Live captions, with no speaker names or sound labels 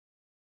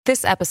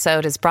This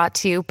episode is brought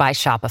to you by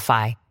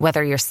Shopify.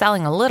 Whether you're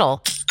selling a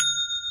little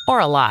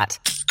or a lot,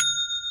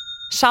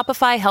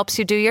 Shopify helps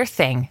you do your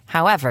thing,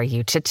 however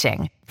you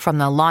cha-ching. From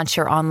the launch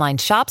your online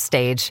shop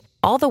stage,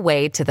 all the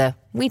way to the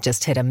we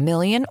just hit 1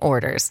 million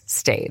orders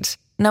stage.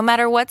 No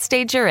matter what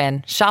stage you're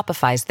in,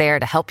 Shopify's there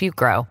to help you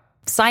grow.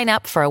 Sign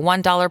up for a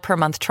 $1 per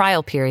month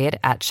trial period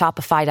at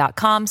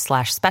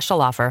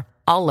shopify.com/special offer,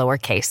 all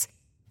lowercase.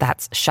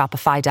 That's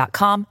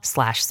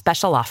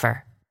shopify.com/special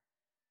offer.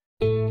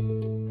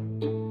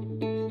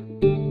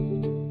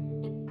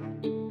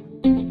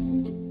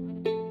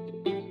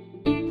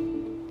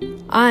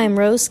 I'm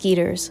Rose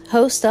Skeeters,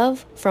 host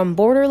of From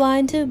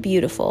Borderline to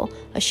Beautiful,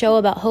 a show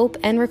about hope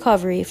and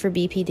recovery for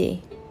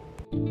BPD.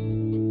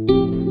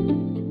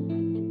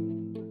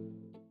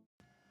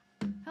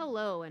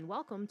 Hello, and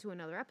welcome to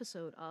another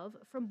episode of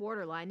From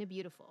Borderline to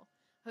Beautiful.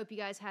 Hope you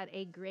guys had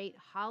a great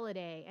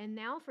holiday. And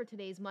now for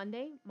today's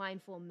Monday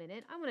Mindful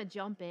Minute, I want to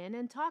jump in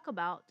and talk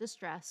about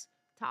distress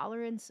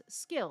tolerance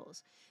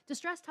skills.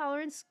 Distress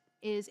tolerance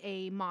is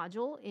a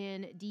module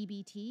in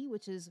DBT,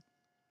 which is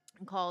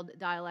called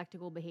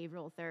dialectical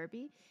behavioral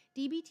therapy.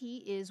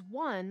 DBT is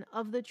one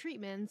of the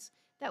treatments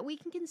that we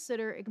can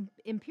consider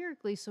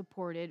empirically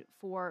supported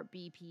for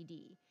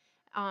BPD,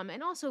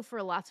 and also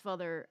for lots of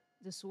other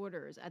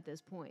disorders at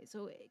this point.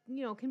 So, it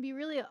can be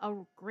really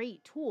a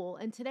great tool.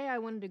 And today I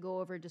wanted to go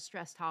over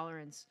distress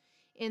tolerance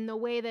in the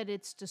way that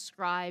it's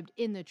described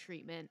in the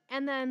treatment,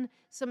 and then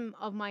some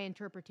of my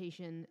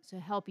interpretation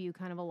to help you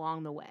kind of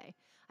along the way.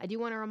 I do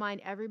want to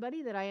remind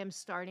everybody that I am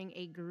starting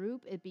a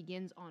group. It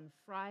begins on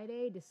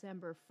Friday,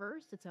 December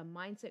 1st. It's a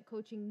mindset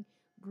coaching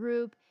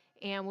group,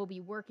 and we'll be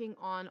working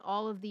on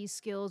all of these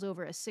skills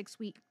over a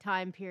 6-week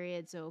time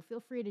period. So feel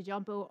free to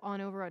jump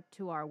on over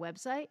to our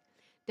website,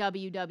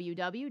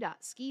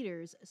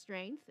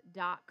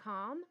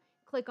 www.skeetersstrength.com.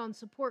 Click on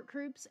support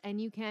groups, and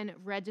you can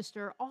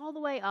register all the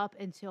way up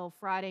until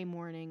Friday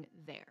morning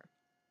there.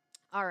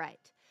 All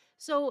right.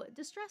 So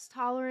distress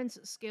tolerance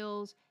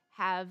skills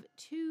have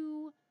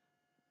two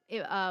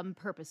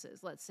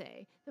purposes, let's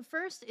say. The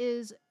first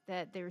is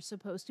that they're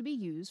supposed to be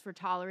used for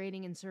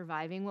tolerating and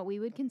surviving what we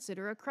would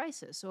consider a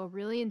crisis, so a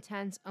really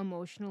intense,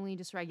 emotionally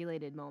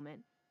dysregulated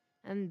moment.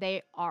 And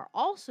they are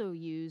also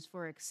used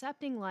for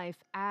accepting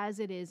life as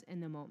it is in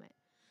the moment.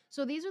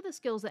 So these are the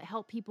skills that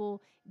help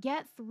people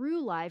get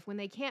through life when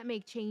they can't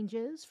make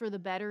changes for the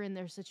better in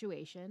their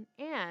situation,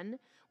 and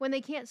when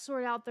they can't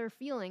sort out their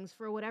feelings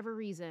for whatever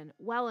reason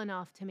well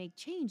enough to make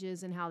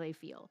changes in how they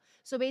feel.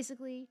 So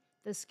basically,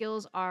 the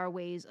skills are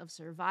ways of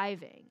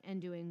surviving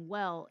and doing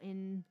well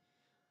in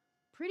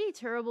pretty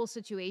terrible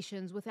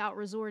situations without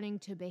resorting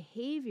to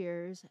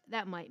behaviors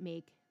that might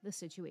make the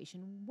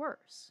situation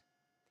worse.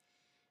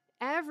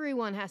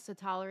 Everyone has to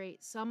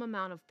tolerate some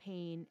amount of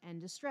pain and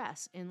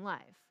distress in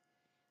life.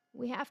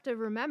 We have to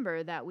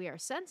remember that we are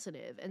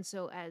sensitive, and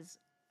so as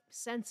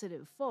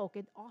sensitive folk,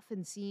 it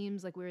often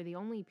seems like we're the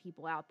only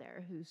people out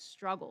there who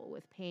struggle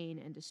with pain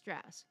and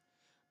distress.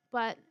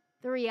 But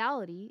the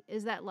reality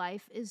is that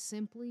life is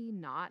simply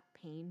not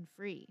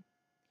pain-free.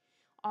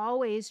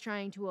 Always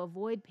trying to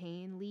avoid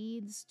pain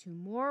leads to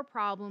more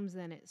problems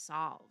than it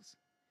solves.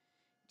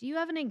 Do you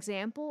have an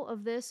example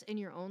of this in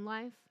your own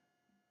life?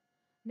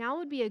 Now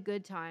would be a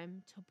good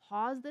time to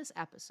pause this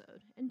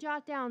episode and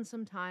jot down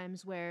some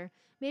times where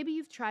maybe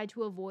you've tried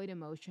to avoid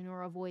emotion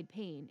or avoid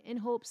pain in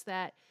hopes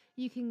that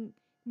you can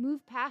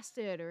move past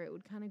it or it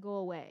would kind of go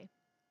away.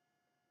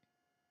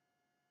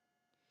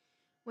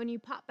 When you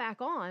pop back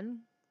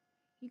on,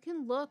 we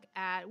can look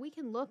at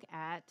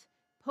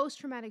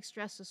post-traumatic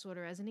stress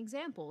disorder as an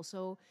example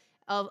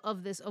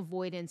of this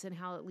avoidance and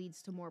how it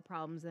leads to more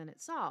problems than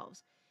it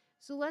solves.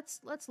 So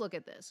let's look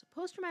at this.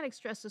 Post-traumatic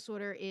stress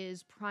disorder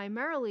is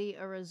primarily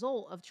a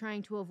result of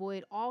trying to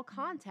avoid all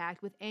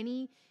contact with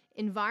any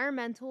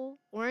environmental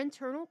or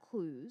internal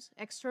cues,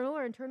 external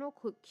or internal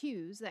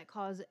cues that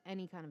cause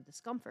any kind of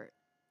discomfort.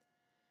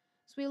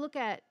 So we look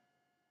at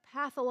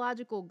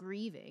pathological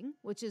grieving,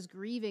 which is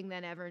grieving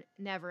that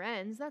never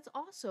ends. That's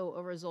also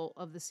a result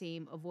of the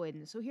same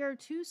avoidance. So here are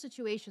two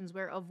situations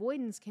where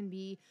avoidance can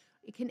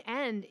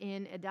end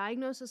in a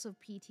diagnosis of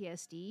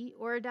PTSD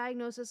or a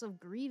diagnosis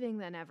of grieving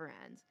that never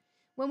ends.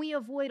 When we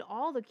avoid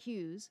all the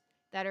cues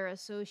that are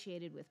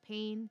associated with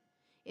pain,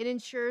 it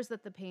ensures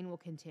that the pain will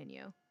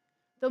continue.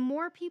 The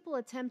more people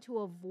attempt to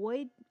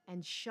avoid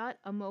and shut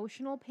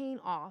emotional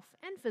pain off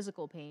and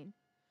physical pain,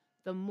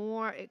 the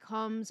more it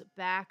comes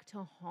back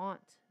to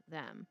haunt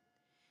them.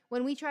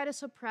 When we try to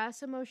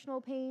suppress emotional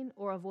pain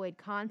or avoid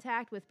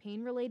contact with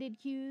pain-related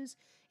cues,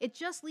 it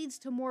just leads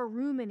to more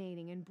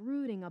ruminating and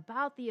brooding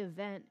about the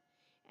event,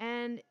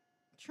 and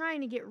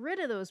trying to get rid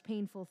of those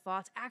painful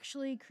thoughts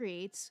actually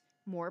creates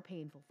more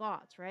painful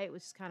thoughts, right?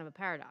 Which is kind of a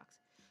paradox.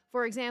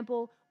 For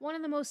example, one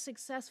of the most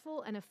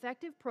successful and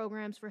effective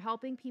programs for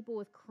helping people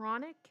with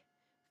chronic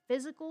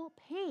physical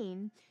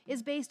pain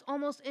is based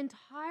almost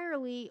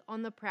entirely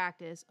on the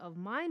practice of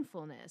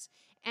mindfulness.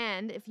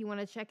 And if you want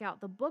to check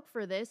out the book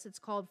for this, it's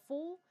called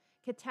Full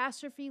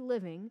Catastrophe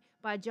Living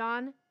by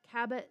Jon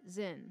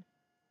Kabat-Zinn.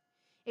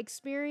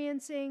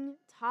 Experiencing,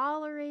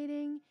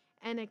 tolerating,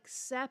 and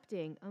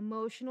accepting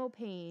emotional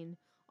pain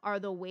are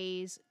the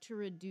ways to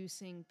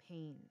reducing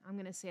pain. I'm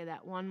going to say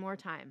that one more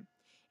time.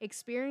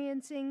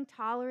 Experiencing,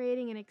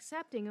 tolerating, and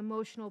accepting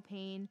emotional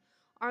pain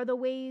are the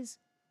ways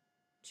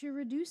to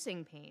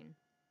reducing pain.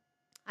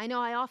 I know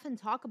I often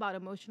talk about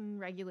emotion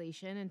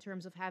regulation in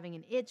terms of having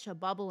an itch, a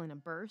bubble, and a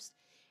burst.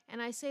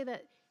 And I say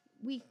that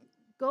we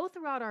go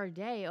throughout our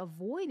day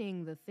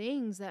avoiding the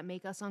things that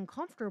make us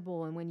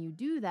uncomfortable. And when you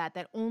do that,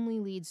 that only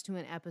leads to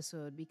an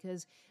episode,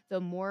 because the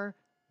more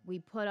we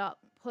put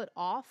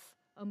off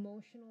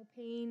emotional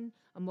pain,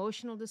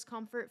 emotional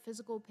discomfort,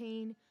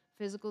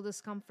 physical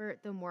discomfort,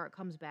 the more it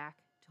comes back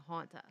to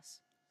haunt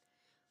us.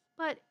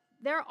 But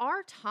there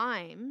are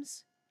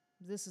times,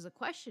 this is a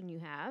question you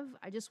have,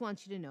 I just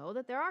want you to know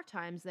that there are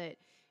times that,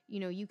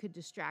 you could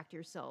distract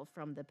yourself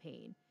from the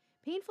pain.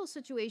 Painful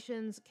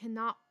situations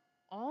cannot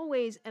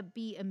always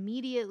be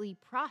immediately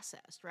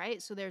processed,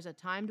 right? So there's a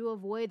time to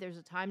avoid, there's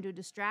a time to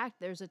distract,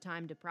 there's a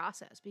time to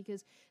process,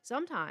 because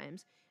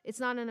sometimes it's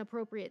not an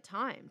appropriate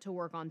time to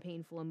work on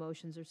painful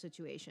emotions or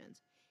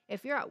situations.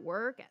 If you're at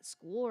work, at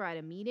school, or at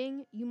a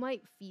meeting, you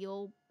might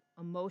feel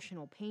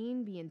emotional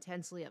pain, be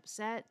intensely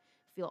upset,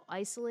 feel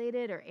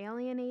isolated or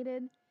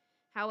alienated.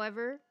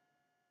 However,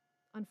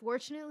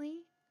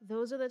 unfortunately,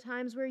 those are the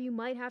times where you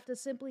might have to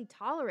simply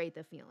tolerate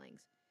the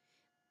feelings.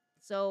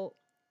 So,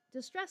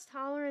 distress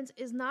tolerance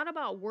is not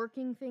about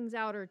working things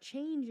out or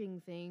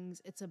changing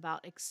things. It's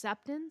about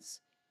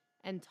acceptance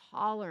and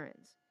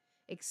tolerance.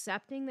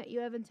 Accepting that you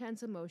have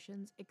intense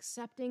emotions,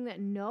 accepting that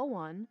no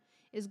one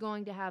is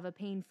going to have a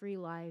pain-free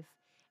life,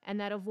 and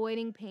that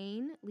avoiding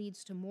pain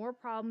leads to more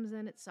problems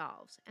than it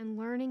solves, and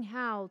learning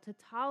how to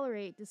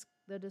tolerate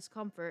the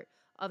discomfort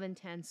of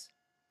intense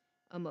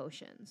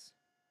emotions.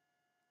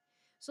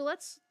 So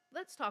let's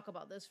talk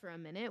about this for a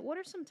minute. What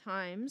are some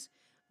times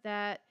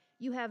that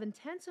you have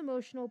intense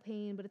emotional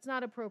pain, but it's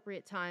not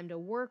appropriate time to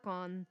work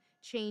on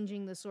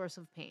changing the source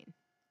of pain?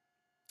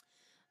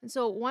 And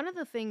so one of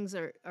the things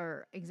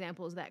or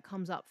examples that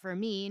comes up for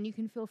me, and you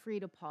can feel free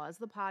to pause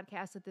the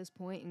podcast at this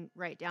point and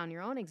write down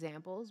your own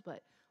examples,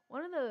 but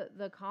one of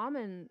the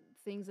common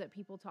things that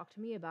people talk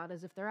to me about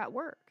is if they're at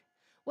work.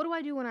 What do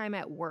I do when I'm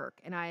at work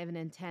and I have an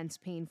intense,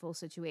 painful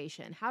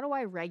situation? How do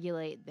I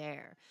regulate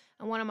there?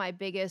 And one of my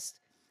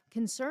biggest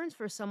concerns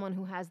for someone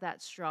who has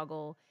that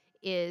struggle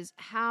is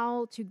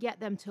how to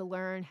get them to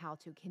learn how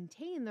to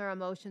contain their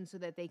emotions so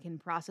that they can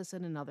process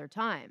it another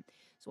time.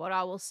 So what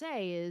I will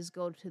say is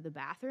go to the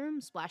bathroom,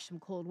 splash some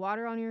cold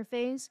water on your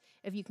face.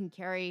 If you can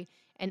carry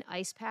an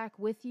ice pack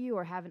with you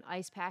or have an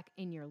ice pack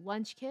in your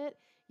lunch kit,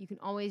 you can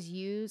always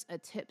use a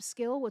TIPP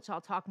skill, which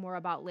I'll talk more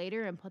about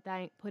later, and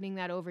putting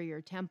that over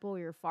your temple,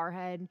 your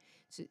forehead,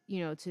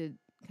 to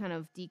kind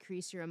of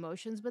decrease your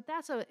emotions. But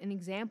that's an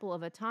example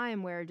of a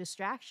time where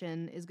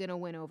distraction is going to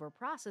win over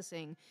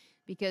processing,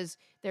 because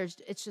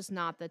it's just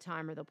not the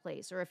time or the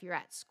place. Or if you're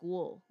at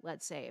school,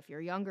 let's say, if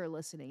you're younger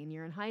listening and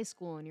you're in high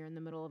school and you're in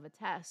the middle of a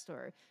test,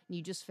 or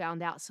you just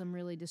found out some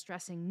really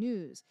distressing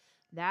news,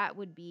 that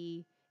would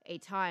be a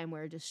time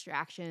where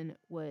distraction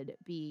would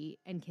be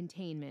and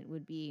containment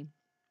would be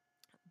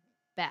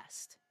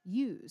best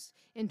used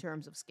in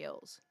terms of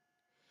skills.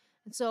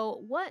 And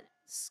so what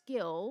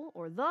skill,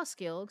 or the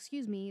skill,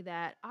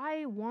 that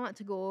I want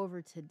to go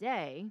over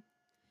today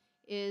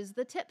is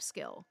the TIPP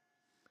skill.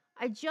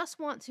 I just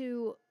want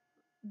to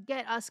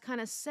get us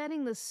kind of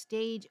setting the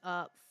stage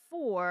up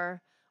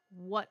for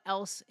what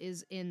else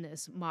is in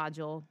this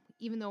module,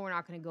 even though we're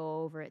not going to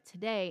go over it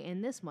today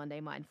in this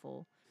Monday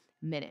Mindful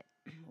Minute.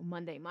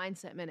 Monday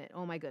Mindset Minute.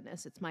 Oh my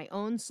goodness, it's my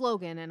own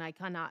slogan and I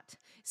cannot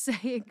say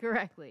it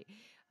correctly.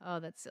 Oh,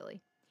 that's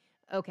silly.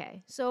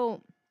 Okay,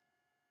 so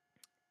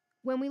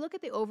when we look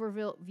at the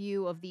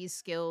overview of these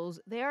skills,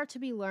 they are to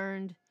be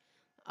learned.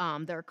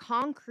 They're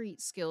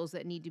concrete skills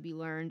that need to be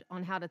learned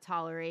on how to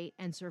tolerate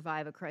and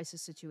survive a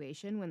crisis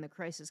situation when the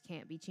crisis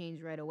can't be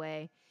changed right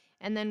away.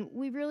 And then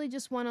we really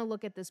just want to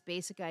look at this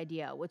basic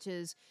idea, which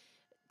is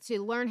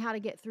to learn how to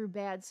get through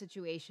bad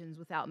situations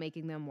without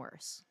making them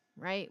worse,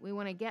 right? We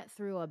want to get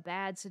through a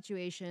bad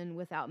situation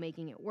without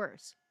making it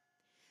worse.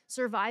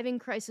 Surviving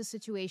crisis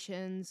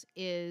situations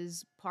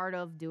is part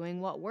of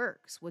doing what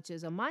works, which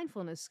is a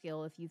mindfulness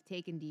skill if you've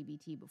taken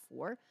DBT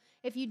before.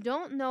 If you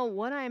don't know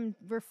what I'm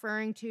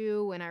referring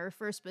to when I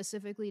refer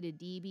specifically to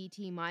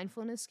DBT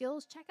mindfulness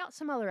skills, check out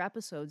some other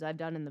episodes I've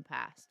done in the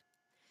past.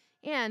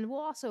 And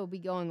we'll also be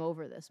going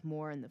over this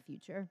more in the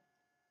future.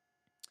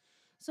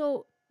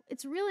 So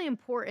it's really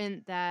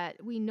important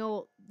that we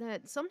know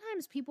that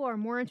sometimes people are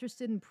more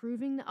interested in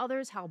proving to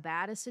others how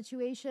bad a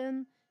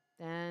situation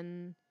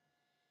than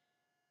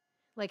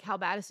how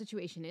bad a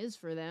situation is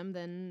for them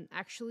than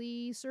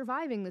actually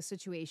surviving the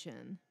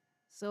situation.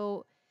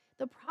 So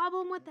the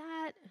problem with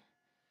that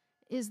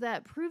is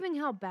that proving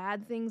how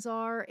bad things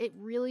are, it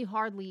really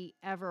hardly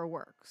ever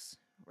works,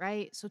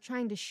 right? So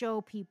trying to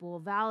show people,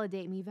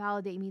 validate me,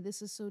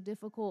 this is so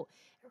difficult,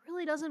 it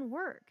really doesn't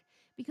work.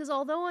 Because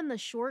although in the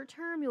short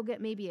term you'll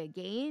get maybe a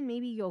gain,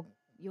 maybe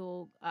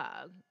you'll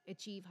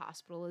achieve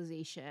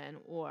hospitalization,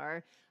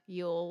 or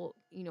you'll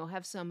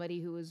have somebody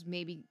who is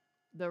maybe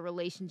the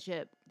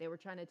relationship, they were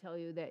trying to tell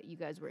you that you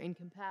guys were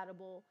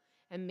incompatible,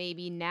 and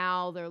maybe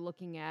now they're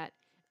looking at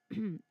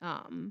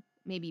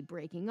maybe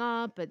breaking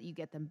up, but you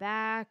get them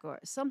back or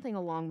something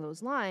along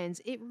those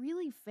lines, it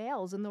really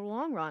fails in the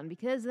long run,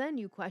 because then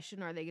you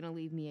question, are they going to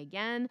leave me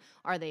again?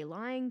 Are they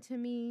lying to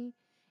me?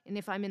 And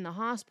if I'm in the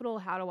hospital,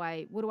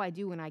 what do I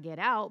do when I get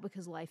out?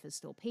 Because life is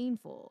still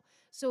painful.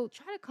 So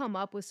try to come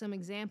up with some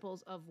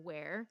examples of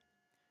where,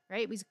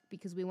 right?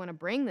 Because we want to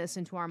bring this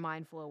into our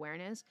mindful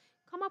awareness.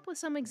 Come up with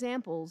some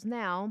examples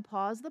now,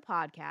 pause the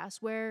podcast,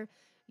 where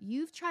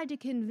you've tried to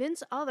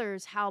convince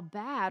others how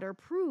bad, or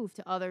prove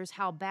to others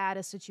how bad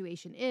a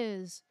situation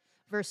is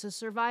versus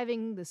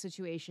surviving the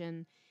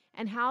situation.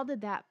 And how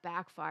did that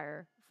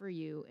backfire for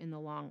you in the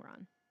long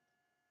run?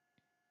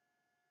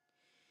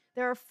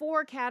 There are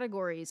 4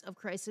 categories of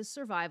crisis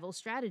survival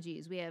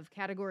strategies. We have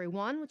category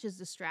 1, which is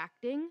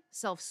distracting,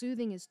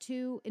 self-soothing is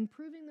 2,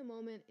 improving the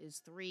moment is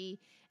 3,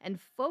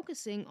 and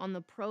focusing on the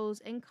pros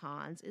and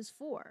cons is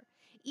 4.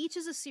 Each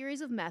is a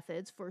series of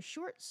methods for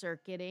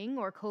short-circuiting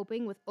or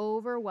coping with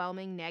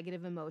overwhelming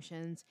negative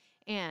emotions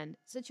and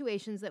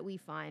situations that we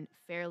find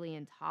fairly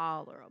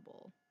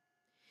intolerable.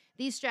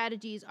 These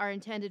strategies are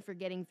intended for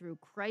getting through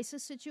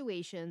crisis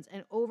situations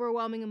and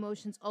overwhelming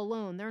emotions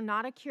alone. They're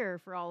not a cure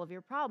for all of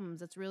your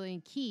problems. It's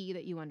really key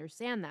that you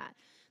understand that.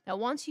 Now,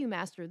 once you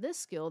master this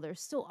skill,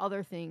 there's still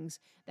other things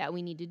that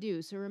we need to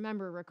do. So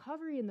remember,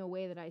 recovery in the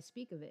way that I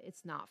speak of it,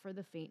 it's not for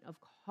the faint of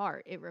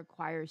heart. It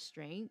requires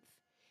strength,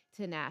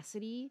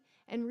 tenacity,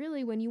 and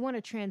really when you want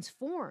to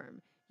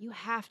transform, you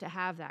have to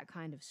have that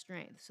kind of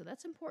strength. So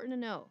that's important to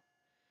know.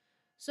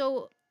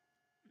 So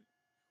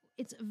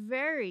it's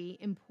very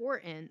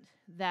important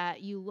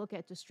that you look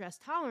at distress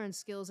tolerance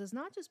skills as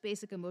not just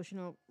basic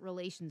emotional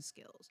relation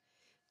skills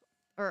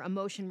or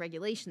emotion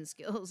regulation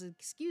skills,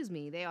 excuse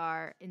me. They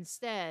are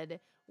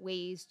instead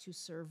ways to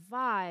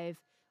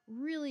survive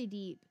really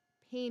deep,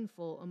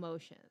 painful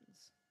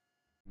emotions.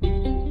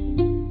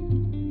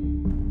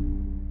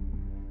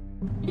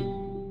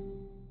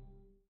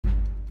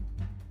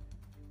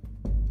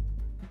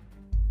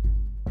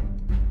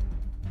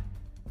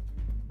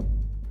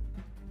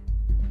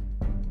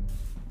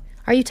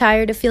 Are you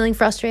tired of feeling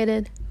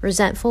frustrated,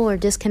 resentful, or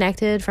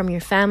disconnected from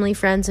your family,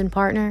 friends, and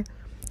partner?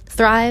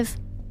 Thrive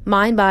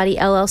Mind Body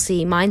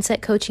LLC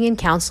Mindset Coaching and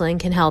Counseling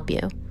can help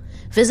you.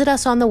 Visit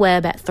us on the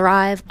web at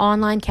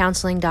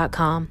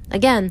thriveonlinecounseling.com.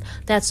 Again,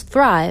 that's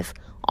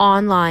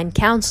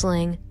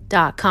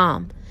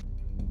thriveonlinecounseling.com.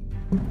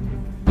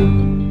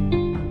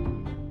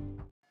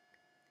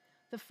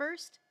 The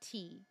first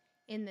T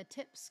in the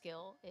TIPP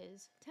skill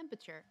is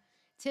temperature.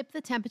 Tip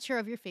the temperature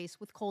of your face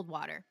with cold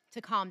water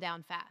to calm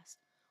down fast.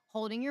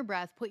 Holding your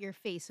breath, put your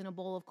face in a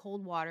bowl of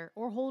cold water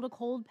or hold a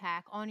cold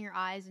pack on your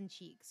eyes and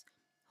cheeks.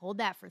 Hold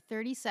that for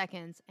 30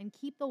 seconds and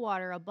keep the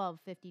water above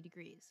 50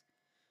 degrees.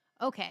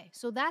 Okay,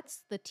 so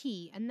that's the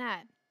T, and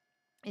that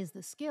is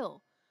the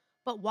skill.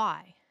 But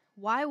why?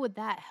 Why would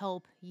that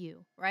help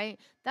you, right?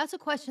 That's a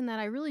question that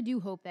I really do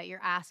hope that you're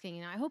asking,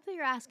 and I hope that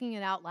you're asking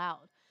it out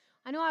loud.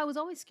 I know I was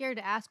always scared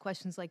to ask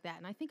questions like that,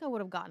 and I think I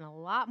would have gotten a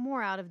lot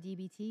more out of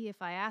DBT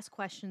if I asked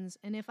questions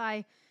and if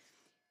I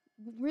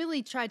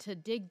really tried to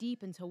dig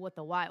deep into what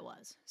the why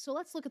was. So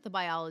let's look at the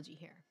biology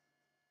here.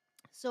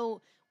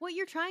 So what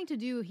you're trying to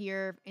do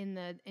here in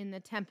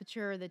the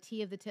temperature, the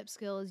T of the TIPP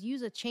skill, is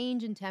use a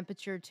change in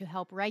temperature to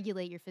help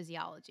regulate your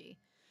physiology.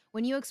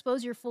 When you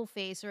expose your full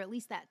face, or at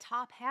least that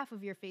top half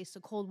of your face, to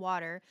cold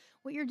water,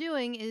 what you're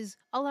doing is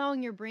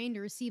allowing your brain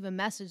to receive a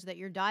message that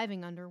you're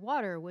diving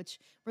underwater, which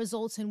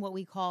results in what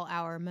we call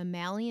our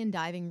mammalian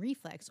diving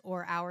reflex,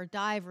 or our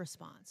dive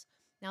response.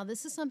 Now,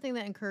 this is something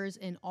that occurs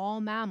in all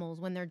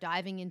mammals when they're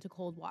diving into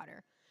cold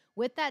water.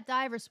 With that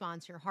dive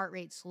response, your heart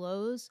rate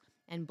slows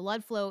and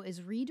blood flow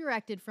is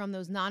redirected from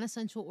those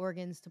non-essential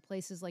organs to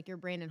places like your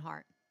brain and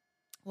heart.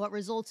 What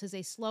results is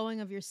a slowing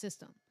of your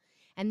system.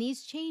 And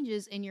these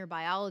changes in your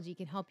biology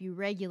can help you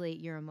regulate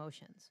your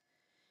emotions.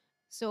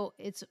 So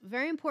it's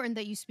very important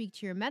that you speak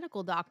to your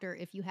medical doctor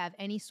if you have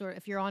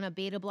if you're on a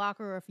beta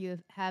blocker or if you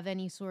have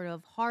any sort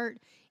of heart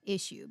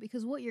issue,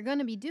 because what you're going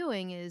to be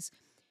doing is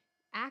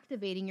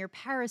activating your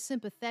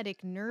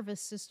parasympathetic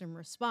nervous system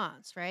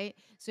response, right?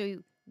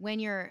 So when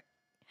you're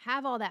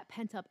have all that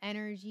pent up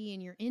energy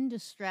and you're in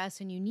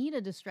distress and you need a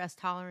distress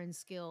tolerance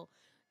skill,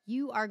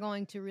 you are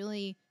going to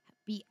really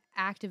be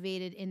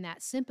activated in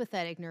that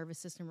sympathetic nervous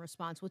system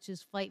response, which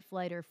is fight,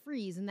 flight, or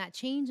freeze. And that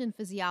change in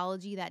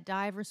physiology, that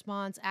dive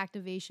response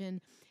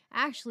activation,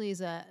 actually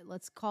is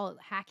let's call it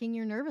hacking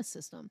your nervous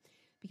system.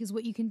 Because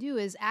what you can do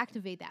is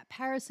activate that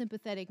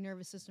parasympathetic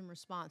nervous system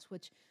response,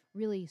 which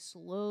really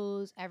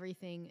slows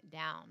everything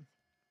down.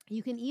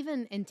 You can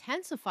even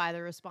intensify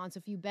the response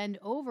if you bend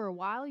over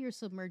while you're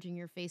submerging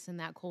your face in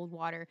that cold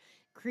water,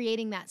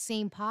 creating that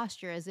same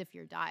posture as if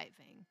you're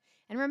diving.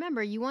 And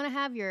remember, you want to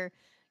have your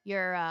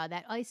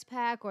that ice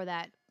pack or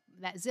that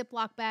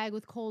Ziploc bag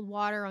with cold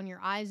water on your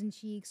eyes and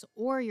cheeks,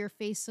 or your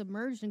face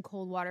submerged in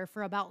cold water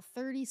for about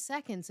 30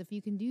 seconds if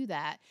you can do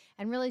that,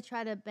 and really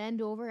try to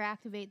bend over,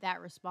 activate that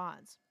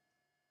response.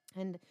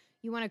 And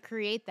you want to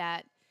create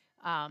that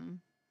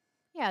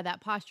Yeah,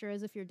 that posture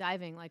as if you're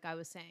diving, like I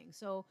was saying.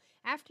 So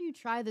after you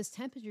try this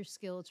temperature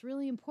skill, it's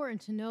really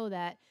important to know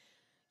that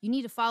you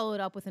need to follow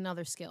it up with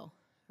another skill,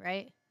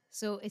 right?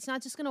 So it's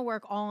not just going to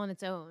work all on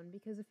its own,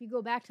 because if you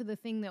go back to the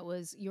thing that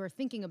was you were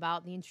thinking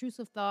about, the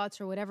intrusive thoughts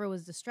or whatever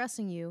was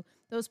distressing you,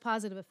 those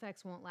positive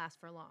effects won't last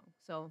for long.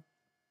 So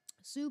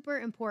super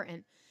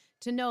important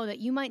to know that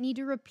you might need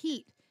to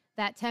repeat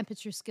that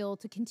temperature skill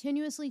to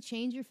continuously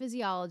change your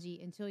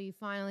physiology until you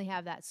finally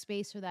have that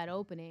space or that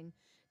opening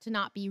to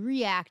not be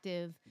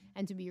reactive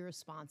and to be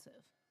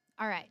responsive.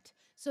 All right.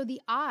 So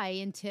the I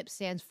in TIPP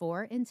stands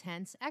for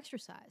intense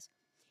exercise.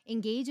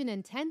 Engage in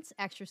intense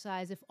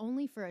exercise, if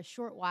only for a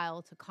short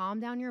while, to calm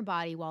down your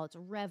body while it's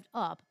revved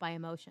up by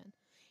emotion.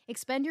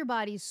 Expend your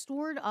body's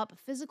stored up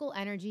physical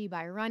energy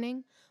by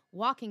running,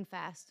 walking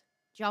fast,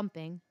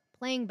 jumping,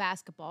 playing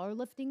basketball, or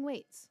lifting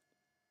weights.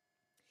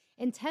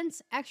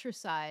 Intense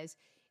exercise,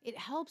 it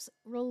helps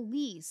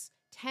release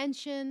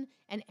tension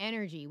and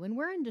energy. When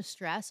we're in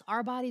distress,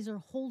 our bodies are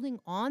holding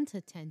on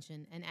to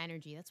tension and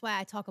energy. That's why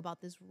I talk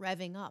about this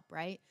revving up,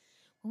 right?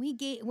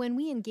 When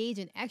we engage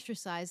in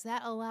exercise,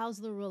 that allows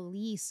the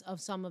release of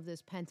some of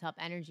this pent-up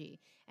energy,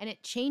 and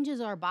it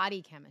changes our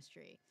body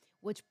chemistry,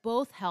 which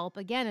both help,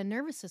 again, a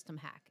nervous system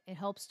hack. It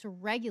helps to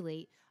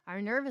regulate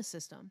our nervous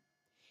system.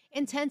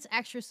 Intense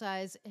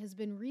exercise has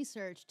been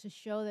researched to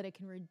show that it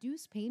can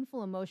reduce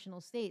painful emotional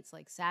states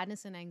like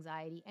sadness and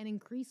anxiety and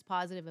increase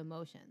positive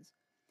emotions.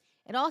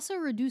 It also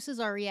reduces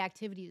our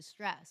reactivity to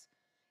stress.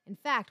 In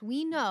fact,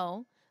 we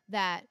know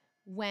that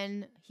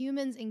when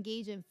humans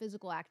engage in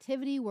physical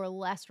activity, we're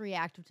less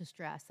reactive to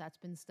stress. That's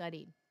been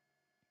studied.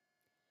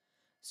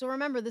 So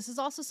remember, this is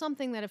also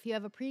something that if you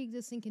have a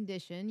pre-existing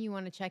condition, you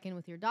want to check in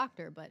with your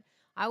doctor. But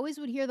I always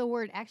would hear the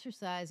word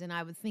exercise and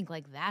I would think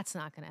like, that's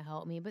not going to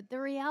help me. But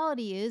the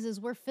reality is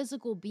we're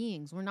physical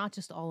beings. We're not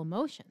just all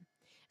emotion.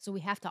 So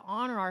we have to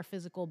honor our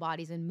physical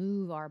bodies and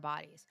move our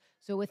bodies.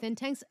 So with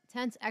intense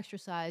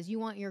exercise, you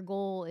want your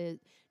goal is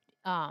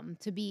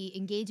to be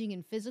engaging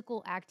in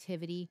physical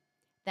activity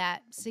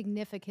that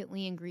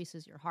significantly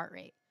increases your heart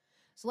rate.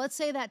 So let's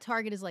say that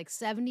target is like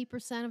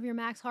 70% of your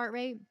max heart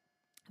rate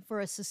for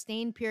a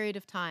sustained period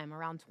of time,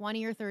 around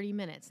 20 or 30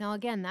 minutes. Now,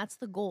 again, that's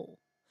the goal.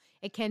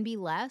 It can be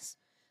less.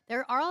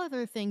 There are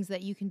other things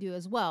that you can do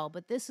as well,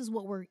 but this is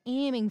what we're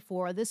aiming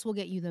for. This will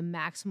get you the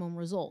maximum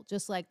result,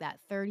 just like that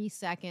 30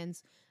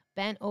 seconds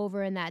bent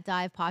over in that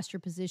dive posture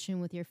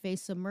position with your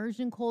face submerged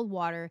in cold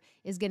water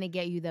is going to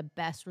get you the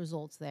best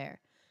results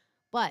there.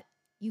 But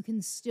you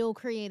can still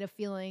create a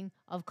feeling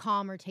of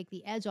calm or take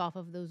the edge off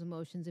of those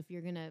emotions if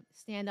you're going to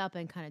stand up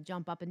and kind of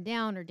jump up and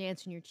down or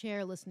dance in your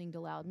chair, listening to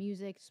loud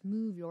music. Just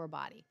move your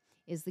body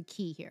is the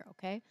key here,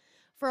 okay?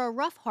 For a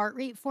rough heart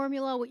rate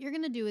formula, what you're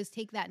going to do is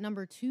take that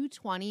number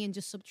 220 and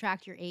just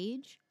subtract your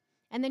age,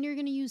 and then you're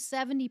going to use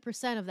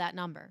 70% of that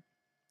number.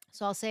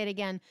 So I'll say it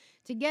again.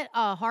 To get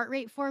a heart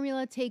rate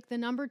formula, take the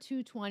number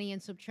 220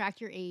 and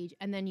subtract your age,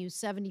 and then use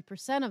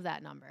 70% of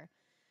that number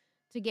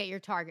to get your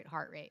target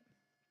heart rate.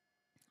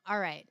 All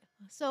right.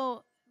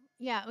 So,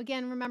 yeah,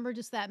 again, remember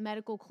just that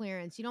medical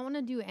clearance. You don't want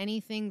to do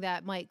anything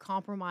that might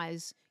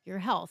compromise your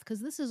health,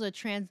 because this is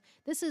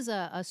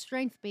a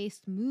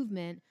strength-based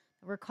movement.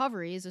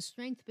 Recovery is a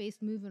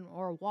strength-based movement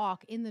or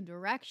walk in the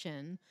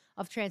direction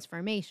of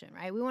transformation,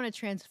 right? We want to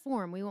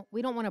transform.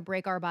 We don't want to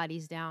break our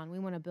bodies down. We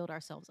want to build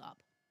ourselves up.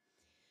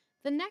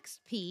 The next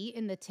P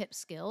in the TIPP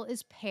skill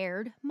is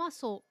paired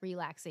muscle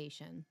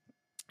relaxation.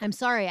 I'm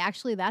sorry,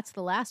 actually, that's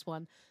the last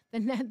one.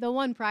 The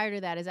one prior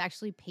to that is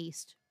actually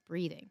paced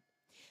breathing.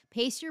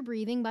 Pace your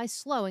breathing by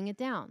slowing it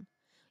down.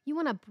 You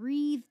want to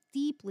breathe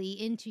deeply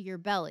into your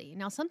belly.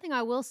 Now, something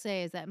I will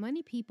say is that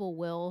many people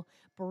will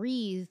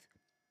breathe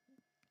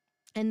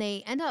and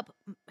they end up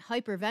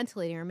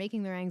hyperventilating or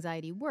making their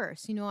anxiety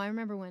worse. You know, I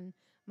remember when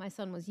my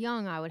son was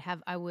young,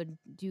 I would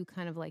do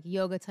kind of like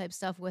yoga type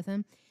stuff with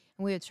him,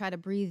 and we would try to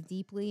breathe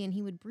deeply, and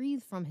he would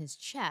breathe from his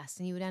chest,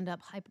 and he would end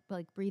up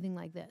breathing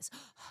like this.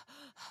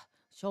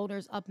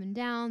 Shoulders up and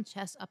down,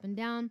 chest up and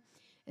down.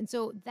 And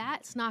so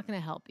that's not going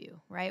to help you,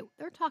 right?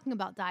 They're talking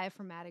about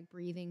diaphragmatic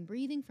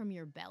breathing from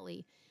your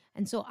belly.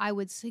 And so I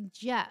would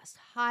suggest,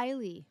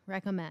 highly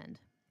recommend,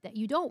 that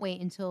you don't wait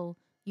until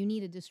you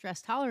need a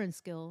distress tolerance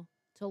skill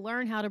to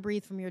learn how to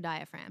breathe from your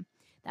diaphragm.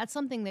 That's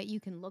something that you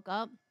can look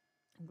up.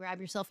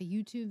 Grab yourself a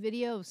YouTube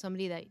video of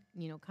somebody that,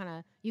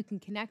 you can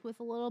connect with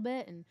a little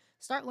bit and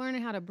start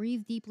learning how to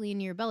breathe deeply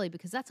into your belly,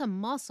 because that's a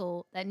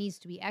muscle that needs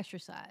to be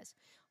exercised.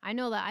 I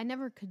know that I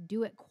never could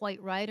do it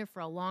quite right or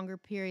for a longer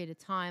period of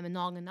time, a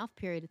long enough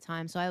period of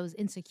time, so I was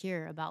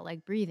insecure about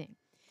breathing.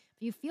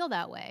 If you feel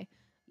that way,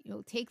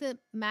 take the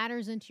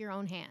matters into your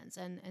own hands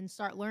and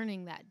start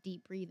learning that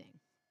deep breathing.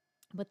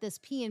 But this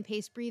P in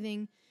pace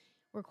breathing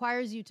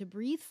requires you to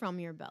breathe from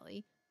your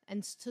belly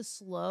and to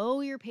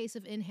slow your pace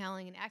of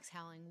inhaling and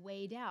exhaling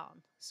way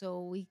down.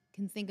 So we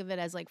can think of it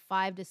as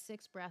 5 to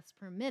 6 breaths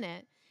per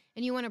minute.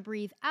 And you want to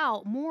breathe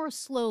out more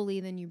slowly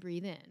than you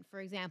breathe in. For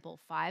example,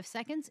 5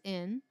 seconds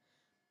in,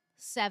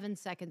 7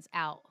 seconds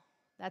out.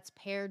 That's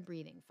paired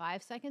breathing.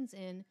 5 seconds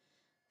in,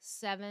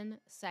 7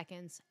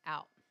 seconds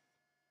out.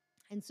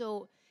 And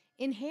so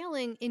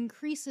inhaling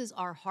increases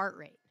our heart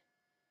rate.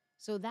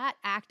 So that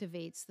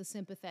activates the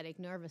sympathetic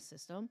nervous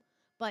system,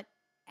 but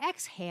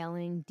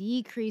exhaling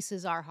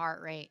decreases our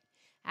heart rate,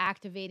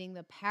 activating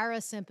the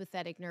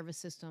parasympathetic nervous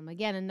system.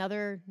 Again,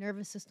 another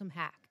nervous system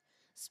hack.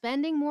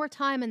 Spending more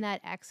time in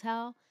that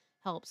exhale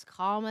helps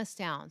calm us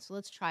down. So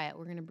let's try it.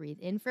 We're going to breathe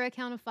in for a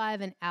count of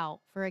 5 and out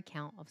for a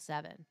count of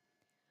 7.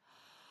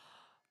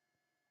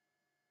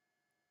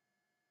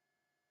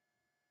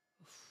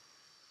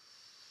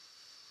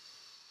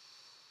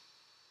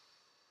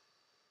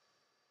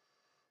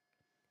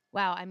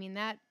 Wow, I mean,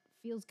 that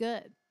feels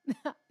good.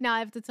 Now I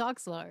have to talk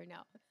slower.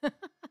 No,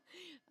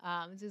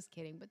 just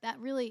kidding. But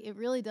it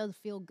really does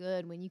feel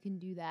good when you can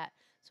do that.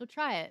 So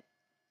try it.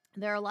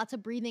 There are lots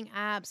of breathing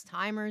apps,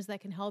 timers that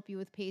can help you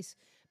with pace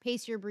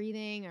your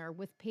breathing or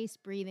with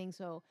paced breathing.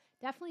 So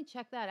definitely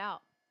check that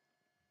out.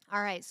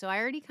 All right, so I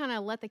already kind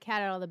of let the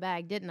cat out of the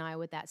bag, didn't I,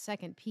 with that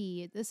second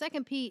P? The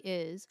second P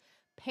is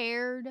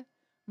paired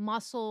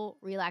muscle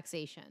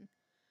relaxation.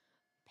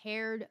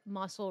 Paired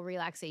muscle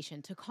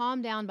relaxation. To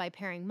calm down by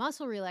pairing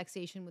muscle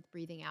relaxation with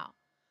breathing out.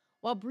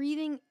 While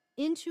breathing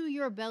into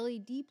your belly,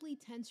 deeply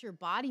tense your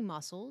body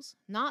muscles,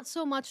 not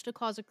so much to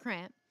cause a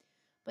cramp,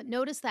 but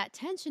notice that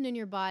tension in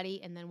your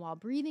body, and then while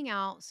breathing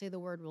out, say the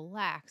word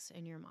relax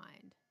in your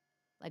mind.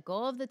 Let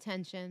go of the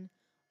tension.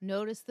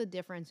 Notice the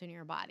difference in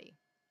your body.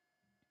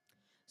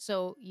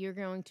 So you're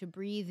going to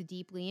breathe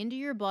deeply into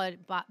your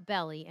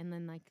belly, and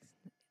then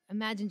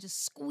imagine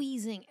just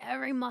squeezing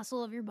every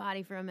muscle of your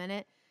body for a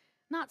minute.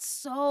 Not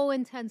so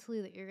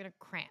intensely that you're going to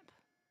cramp,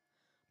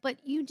 but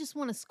you just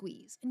want to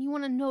squeeze, and you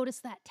want to notice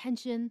that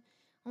tension,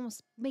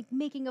 almost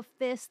making a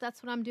fist.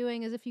 That's what I'm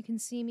doing, as if you can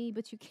see me,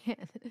 but you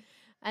can't.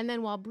 And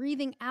then while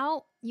breathing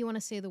out, you want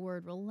to say the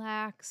word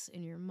relax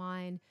in your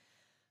mind.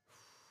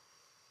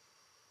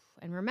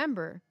 And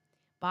remember,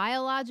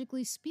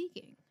 biologically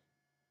speaking,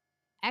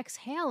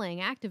 exhaling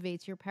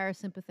activates your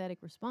parasympathetic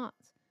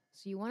response.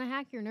 So you want to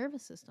hack your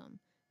nervous system.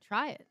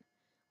 Try it.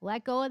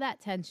 Let go of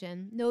that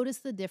tension. Notice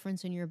the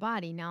difference in your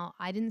body. Now,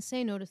 I didn't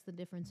say notice the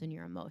difference in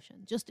your emotion,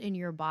 just in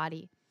your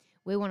body.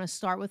 We want to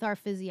start with our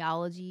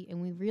physiology,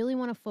 and we really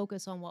want to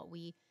focus on what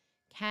we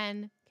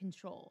can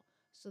control.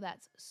 So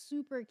that's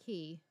super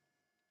key,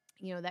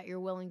 that you're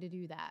willing to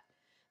do that.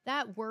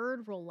 That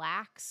word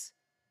relax,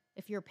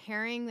 if you're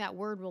pairing that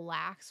word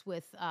relax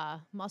with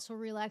muscle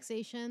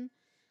relaxation,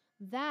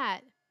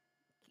 that,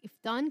 if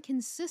done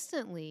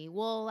consistently,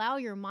 will allow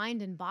your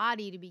mind and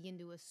body to begin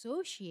to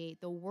associate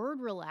the word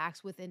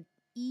relax with an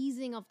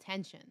easing of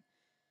tension.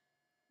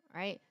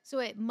 Right? So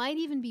it might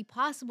even be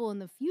possible in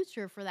the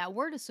future for that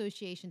word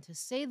association to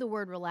say the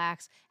word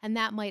relax, and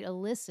that might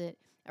elicit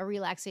a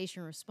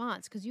relaxation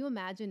response. Because you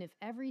imagine if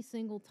every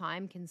single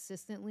time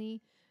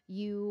consistently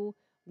you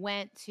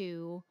went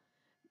to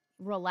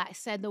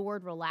said the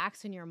word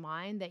relax in your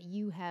mind, that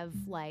you have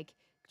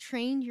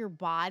trained your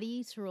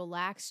body to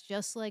relax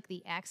just like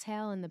the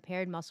exhale and the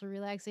paired muscle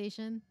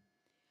relaxation?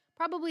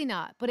 Probably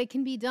not, but it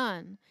can be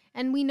done.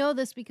 And we know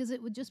this because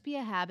it would just be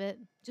a habit,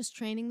 just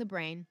training the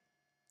brain,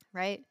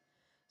 right?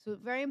 So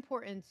very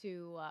important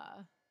to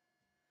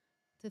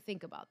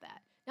think about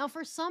that. Now,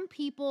 for some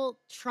people,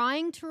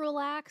 trying to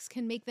relax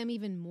can make them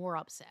even more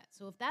upset.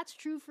 So if that's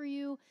true for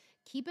you,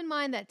 keep in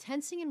mind that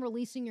tensing and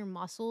releasing your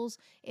muscles,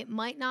 it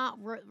might not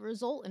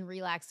result in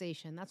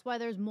relaxation. That's why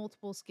there's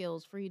multiple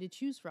skills for you to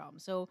choose from.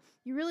 So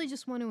you really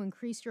just want to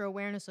increase your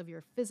awareness of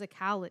your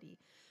physicality,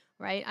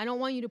 right? I don't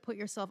want you to put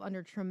yourself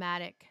under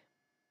traumatic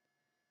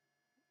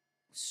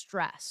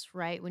stress,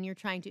 right, when you're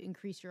trying to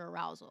increase your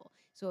arousal.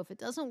 So if it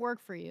doesn't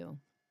work for you,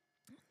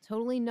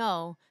 totally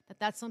know that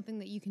that's something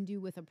that you can do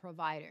with a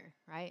provider,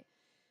 right?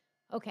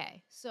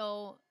 Okay,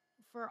 so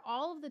for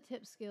all of the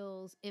TIPP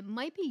skills, it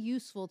might be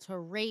useful to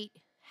rate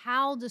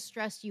how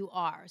distressed you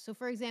are. So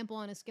for example,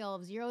 on a scale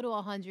of 0 to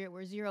 100,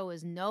 where 0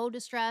 is no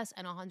distress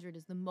and 100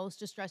 is the most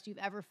distressed you've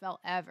ever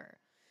felt ever.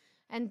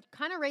 And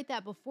kind of rate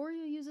that before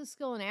you use a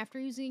skill and after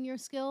using your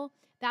skill.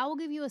 That will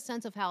give you a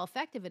sense of how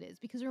effective it is.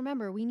 Because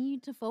remember, we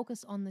need to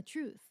focus on the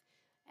truth.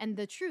 And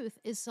the truth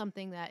is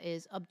something that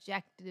is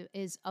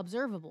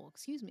observable.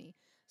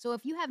 So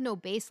if you have no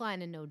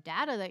baseline and no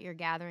data that you're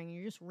gathering, and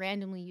you're just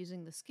randomly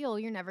using the skill,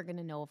 you're never going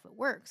to know if it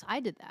works. I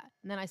did that.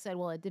 And then I said,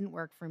 well, it didn't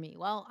work for me.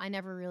 Well, I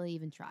never really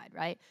even tried,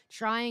 right?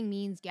 Trying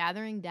means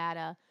gathering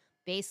data,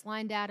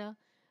 baseline data,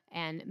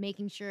 and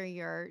making sure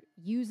you're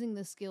using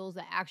the skills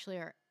that actually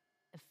are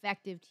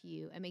effective to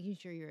you, and making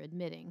sure you're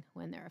admitting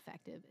when they're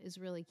effective is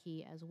really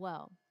key as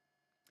well.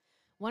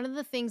 One of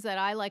the things that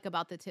I like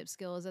about the TIPP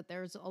skill is that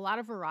there's a lot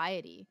of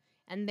variety,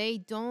 and they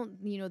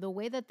don't, the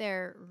way that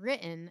they're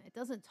written, it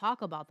doesn't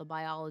talk about the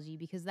biology,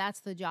 because that's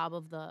the job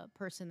of the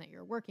person that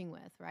you're working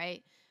with,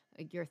 right?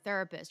 Like your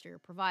therapist, your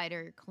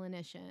provider, your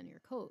clinician,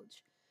 your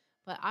coach.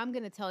 But I'm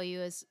going to tell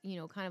you as,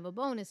 kind of a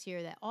bonus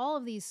here, that all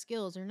of these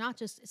skills are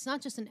it's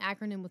not just an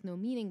acronym with no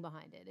meaning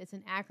behind it. It's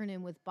an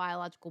acronym with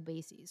biological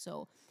bases.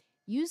 So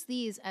use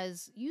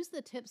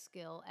the TIPP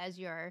skill as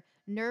your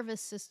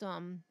nervous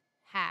system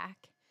hack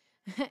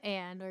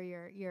or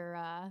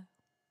your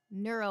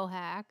neuro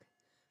hack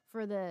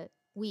for the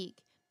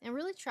week, and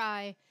really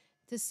try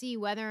to see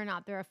whether or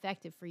not they're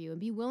effective for you and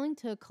be willing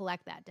to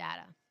collect that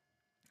data.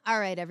 All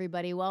right,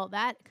 everybody. Well,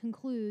 that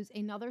concludes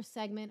another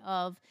segment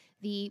of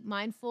the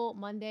Mindful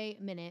Monday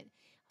Minute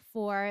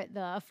for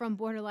the From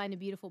Borderline to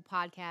Beautiful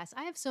podcast.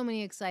 I have so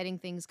many exciting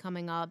things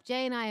coming up.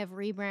 Jay and I have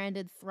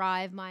rebranded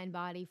Thrive Mind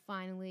Body.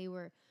 Finally,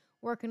 we're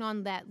working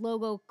on that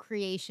logo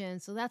creation.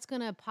 So that's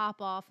going to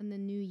pop off in the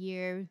new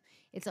year.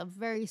 It's a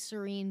very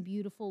serene,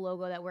 beautiful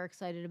logo that we're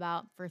excited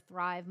about for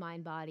Thrive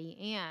Mind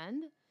Body.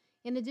 And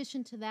in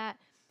addition to that,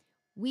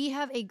 we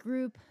have a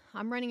group.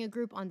 I'm running a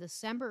group on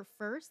December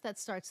 1st that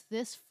starts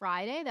this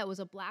Friday. That was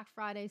a Black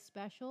Friday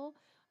special.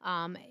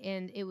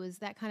 And it was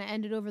that kind of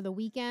ended over the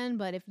weekend.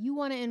 But if you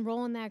want to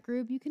enroll in that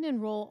group, you can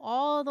enroll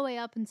all the way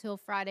up until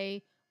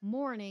Friday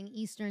morning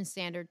Eastern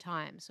Standard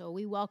Time. So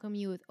we welcome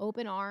you with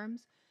open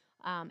arms.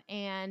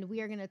 And we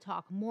are going to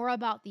talk more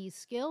about these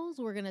skills.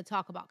 We're going to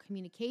talk about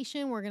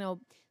communication. We're going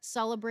to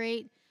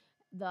celebrate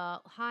the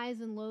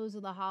highs and lows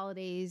of the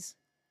holidays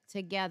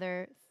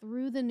together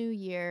through the new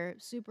year.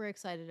 Super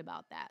excited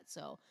about that.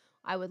 So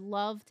I would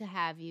love to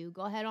have you.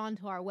 Go ahead on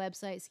to our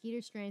website,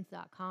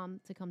 skeeterstrength.com,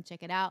 to come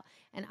check it out.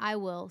 And I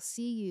will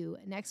see you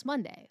next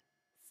Monday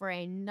for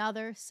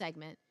another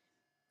segment.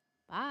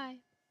 Bye.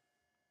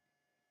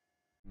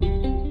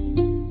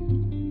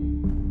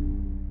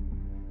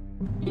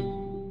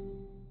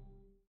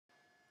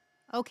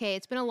 Okay,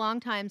 it's been a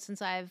long time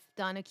since I've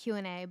done a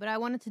Q&A, but I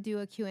wanted to do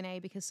a Q&A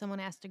because someone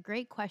asked a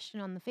great question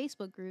on the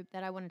Facebook group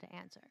that I wanted to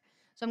answer.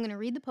 So I'm going to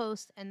read the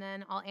post and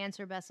then I'll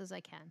answer best as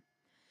I can.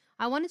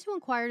 I wanted to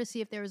inquire to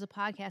see if there was a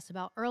podcast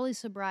about early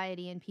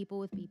sobriety in people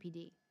with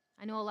BPD.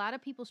 I know a lot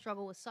of people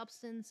struggle with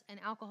substance and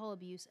alcohol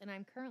abuse, and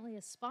I'm currently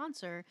a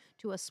sponsor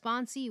to a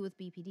sponsee with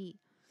BPD.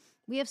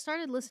 We have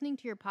started listening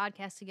to your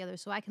podcast together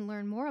so I can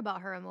learn more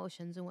about her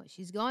emotions and what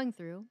she's going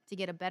through to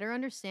get a better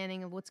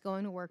understanding of what's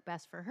going to work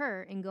best for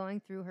her in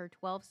going through her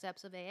 12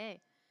 steps of AA.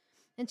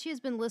 And she has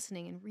been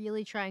listening and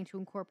really trying to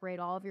incorporate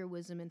all of your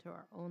wisdom into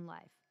her own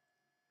life.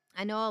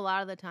 I know a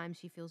lot of the time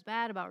she feels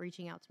bad about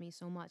reaching out to me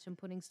so much and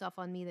putting stuff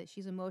on me that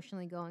she's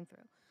emotionally going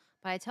through.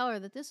 But I tell her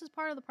that this is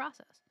part of the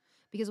process,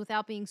 because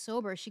without being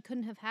sober, she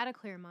couldn't have had a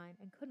clear mind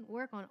and couldn't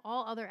work on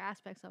all other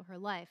aspects of her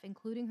life,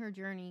 including her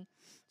journey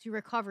to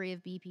recovery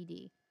of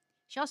BPD.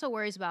 She also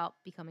worries about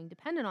becoming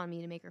dependent on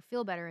me to make her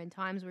feel better in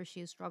times where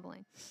she is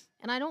struggling.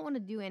 And I don't want to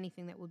do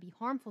anything that would be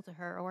harmful to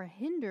her or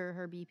hinder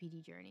her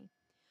BPD journey.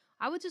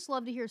 I would just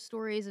love to hear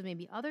stories of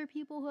maybe other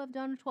people who have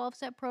done a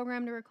 12-step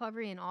program to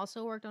recovery and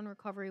also worked on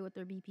recovery with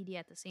their BPD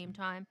at the same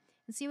time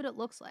and see what it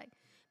looks like.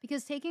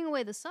 Because taking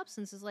away the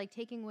substance is like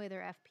taking away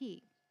their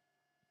FP,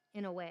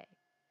 in a way,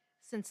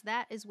 since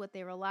that is what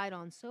they relied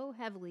on so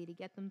heavily to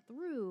get them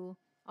through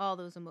all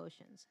those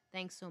emotions.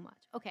 Thanks so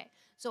much. Okay,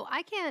 so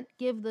I can't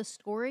give the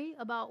story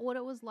about what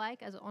it was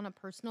like as on a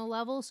personal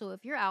level. So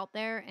if you're out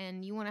there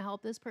and you want to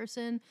help this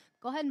person,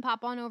 go ahead and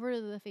pop on over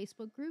to the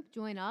Facebook group,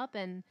 join up,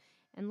 and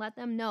let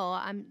them know.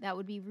 That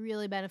would be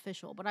really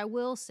beneficial. But I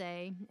will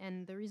say,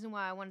 and the reason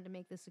why I wanted to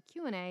make this a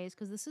Q&A is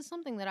because this is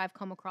something that I've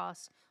come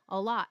across a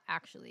lot,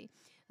 actually.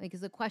 Like,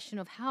 is the question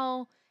of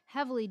how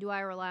heavily do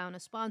I rely on a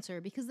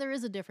sponsor? Because there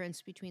is a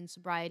difference between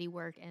sobriety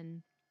work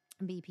and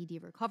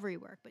BPD recovery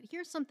work. But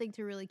here's something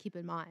to really keep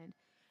in mind.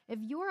 If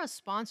you're a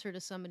sponsor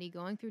to somebody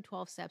going through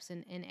 12 steps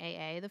in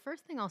AA, the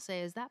first thing I'll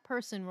say is that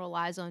person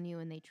relies on you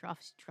and they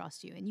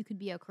trust you. And you could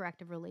be a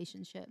corrective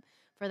relationship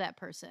for that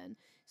person.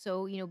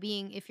 So,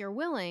 if you're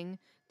willing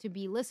to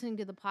be listening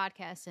to the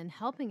podcast and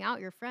helping out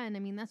your friend, I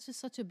mean, that's just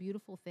such a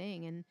beautiful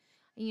thing. And,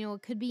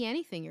 it could be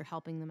anything you're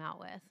helping them out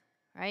with,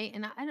 right?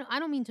 And I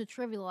don't mean to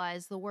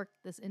trivialize the work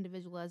this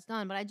individual has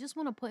done, but I just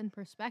want to put in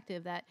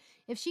perspective that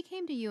if she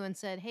came to you and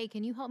said, hey,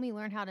 can you help me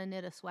learn how to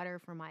knit a sweater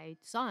for my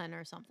son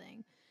or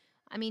something?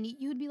 I mean,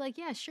 you'd be like,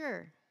 yeah,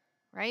 sure,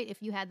 right?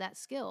 If you had that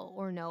skill,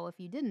 or no, if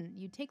you didn't,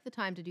 you'd take the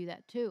time to do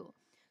that too.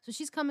 So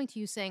she's coming to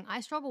you saying,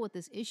 I struggle with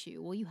this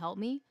issue. Will you help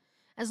me?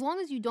 As long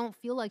as you don't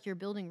feel like you're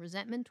building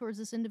resentment towards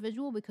this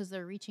individual because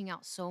they're reaching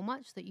out so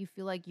much that you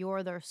feel like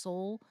you're their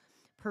sole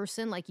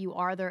person, like you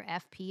are their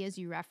FP as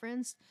you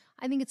referenced,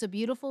 I think it's a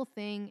beautiful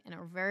thing and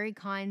a very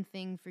kind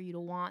thing for you to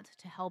want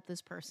to help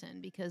this person,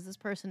 because this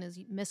person is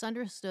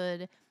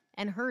misunderstood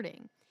and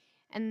hurting.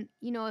 And,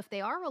 if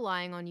they are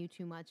relying on you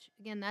too much,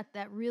 again,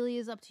 that really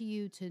is up to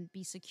you to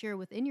be secure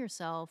within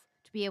yourself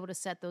to be able to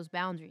set those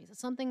boundaries. It's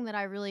something that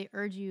I really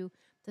urge you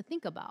to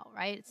think about,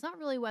 right? It's not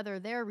really whether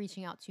they're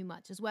reaching out too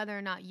much, it's whether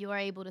or not you are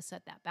able to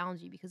set that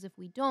boundary. Because if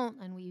we don't,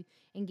 and we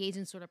engage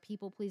in sort of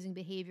people-pleasing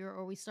behavior,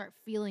 or we start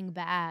feeling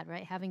bad,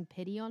 right, having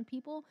pity on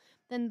people,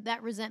 then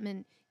that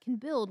resentment can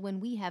build when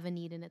we have a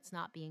need and it's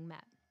not being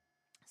met.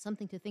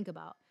 Something to think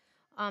about.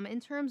 In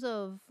terms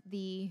of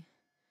the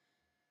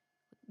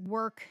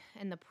work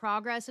and the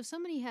progress, if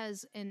somebody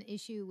has an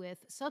issue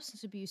with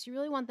substance abuse, you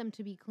really want them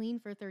to be clean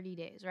for 30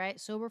 days, right?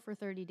 Sober for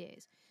 30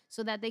 days,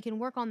 so that they can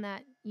work on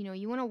that.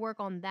 You want to work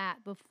on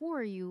that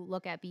before you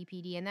look at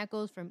BPD. And that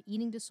goes from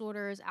eating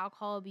disorders,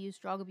 alcohol abuse,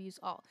 drug abuse,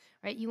 all,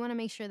 right? You want to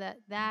make sure that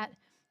that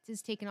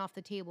is taken off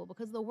the table,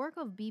 because the work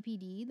of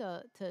BPD,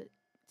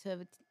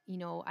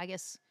 I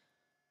guess,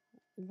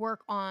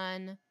 work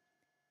on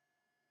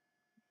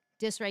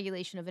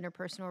dysregulation of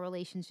interpersonal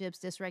relationships,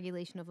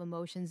 dysregulation of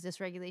emotions,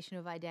 dysregulation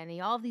of identity,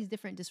 all of these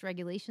different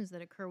dysregulations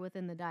that occur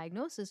within the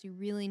diagnosis, you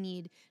really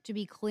need to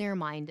be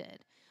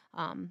clear-minded,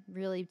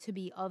 really to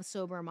be of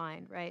sober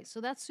mind, right? So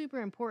that's super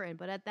important.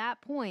 But at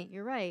that point,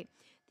 you're right,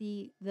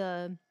 the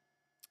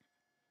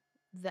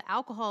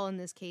alcohol in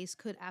this case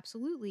could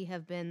absolutely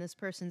have been this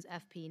person's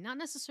FP, not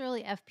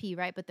necessarily FP,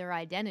 right? But their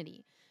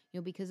identity,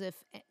 because if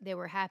they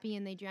were happy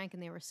and they drank,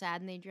 and they were sad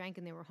and they drank,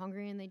 and they were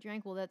hungry and they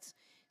drank, well, that's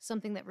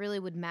something that really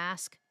would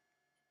mask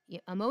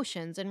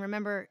emotions. And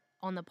remember,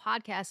 on the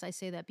podcast, I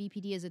say that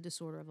BPD is a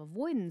disorder of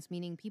avoidance,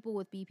 meaning people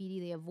with BPD,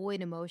 they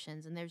avoid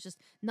emotions, and there's just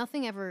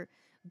nothing ever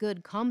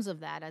good comes of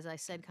that, as I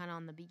said kind of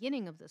on the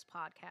beginning of this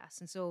podcast.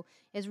 And so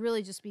it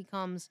really just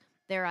becomes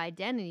their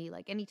identity.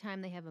 Like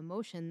anytime they have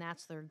emotion,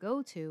 that's their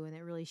go-to, and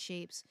it really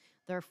shapes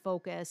their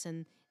focus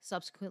and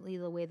subsequently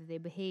the way that they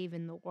behave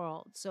in the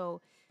world.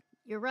 So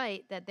you're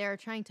right that they're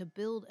trying to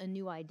build a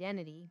new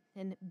identity,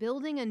 and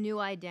building a new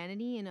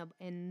identity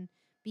in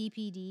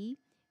BPD,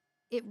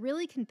 it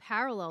really can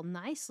parallel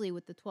nicely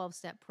with the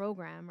 12-step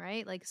program,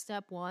 right? Like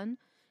step 1,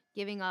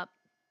 giving up,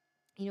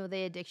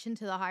 the addiction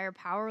to the higher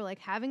power. Like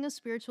having a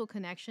spiritual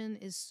connection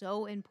is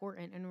so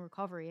important in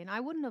recovery. And I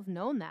wouldn't have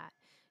known that,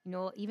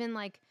 even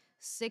like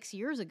 6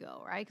 years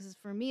ago, right? Because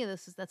for me,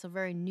 that's a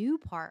very new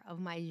part of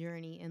my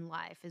journey in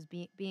life, is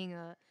being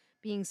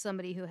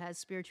somebody who has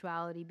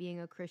spirituality, being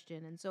a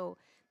Christian. And so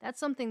that's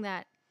something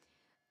that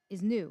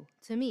is new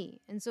to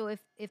me. And so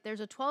if there's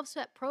a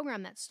 12-step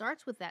program that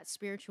starts with that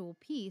spiritual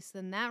piece,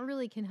 then that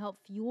really can help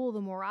fuel the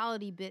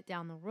morality bit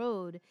down the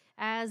road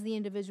as the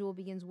individual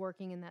begins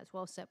working in that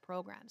 12-step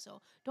program.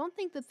 So don't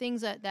think the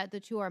things that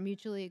the two are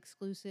mutually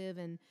exclusive,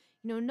 and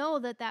know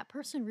that that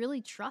person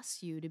really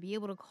trusts you to be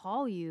able to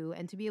call you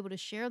and to be able to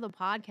share the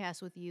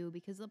podcast with you,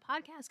 because the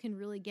podcast can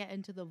really get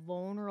into the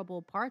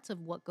vulnerable parts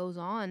of what goes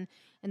on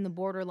in the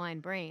borderline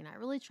brain. I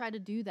really try to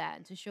do that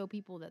and to show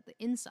people that the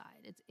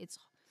inside,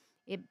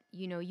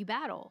 you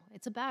battle.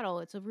 It's a battle.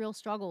 It's a real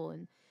struggle.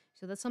 And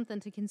so that's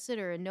something to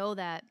consider, and know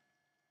that,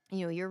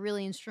 you're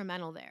really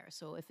instrumental there.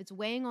 So if it's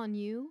weighing on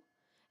you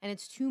and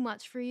it's too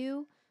much for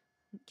you,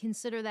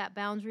 consider that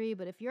boundary.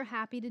 But if you're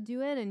happy to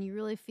do it and you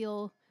really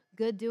feel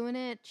good doing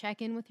it,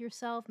 check in with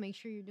yourself, make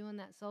sure you're doing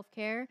that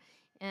self-care.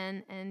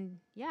 And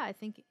yeah, I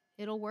think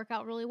it'll work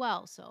out really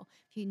well. So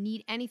if you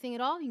need anything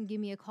at all, you can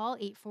give me a call,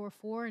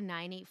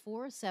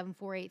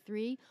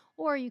 844-984-7483,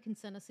 or you can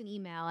send us an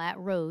email at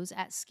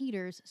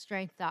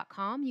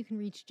rose@skeetersstrength.com. You can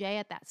reach Jay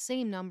at that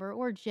same number,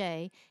 or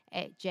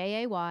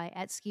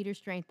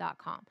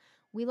Jay@skeetersstrength.com.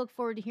 We look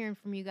forward to hearing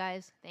from you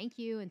guys. Thank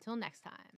you. Until next time.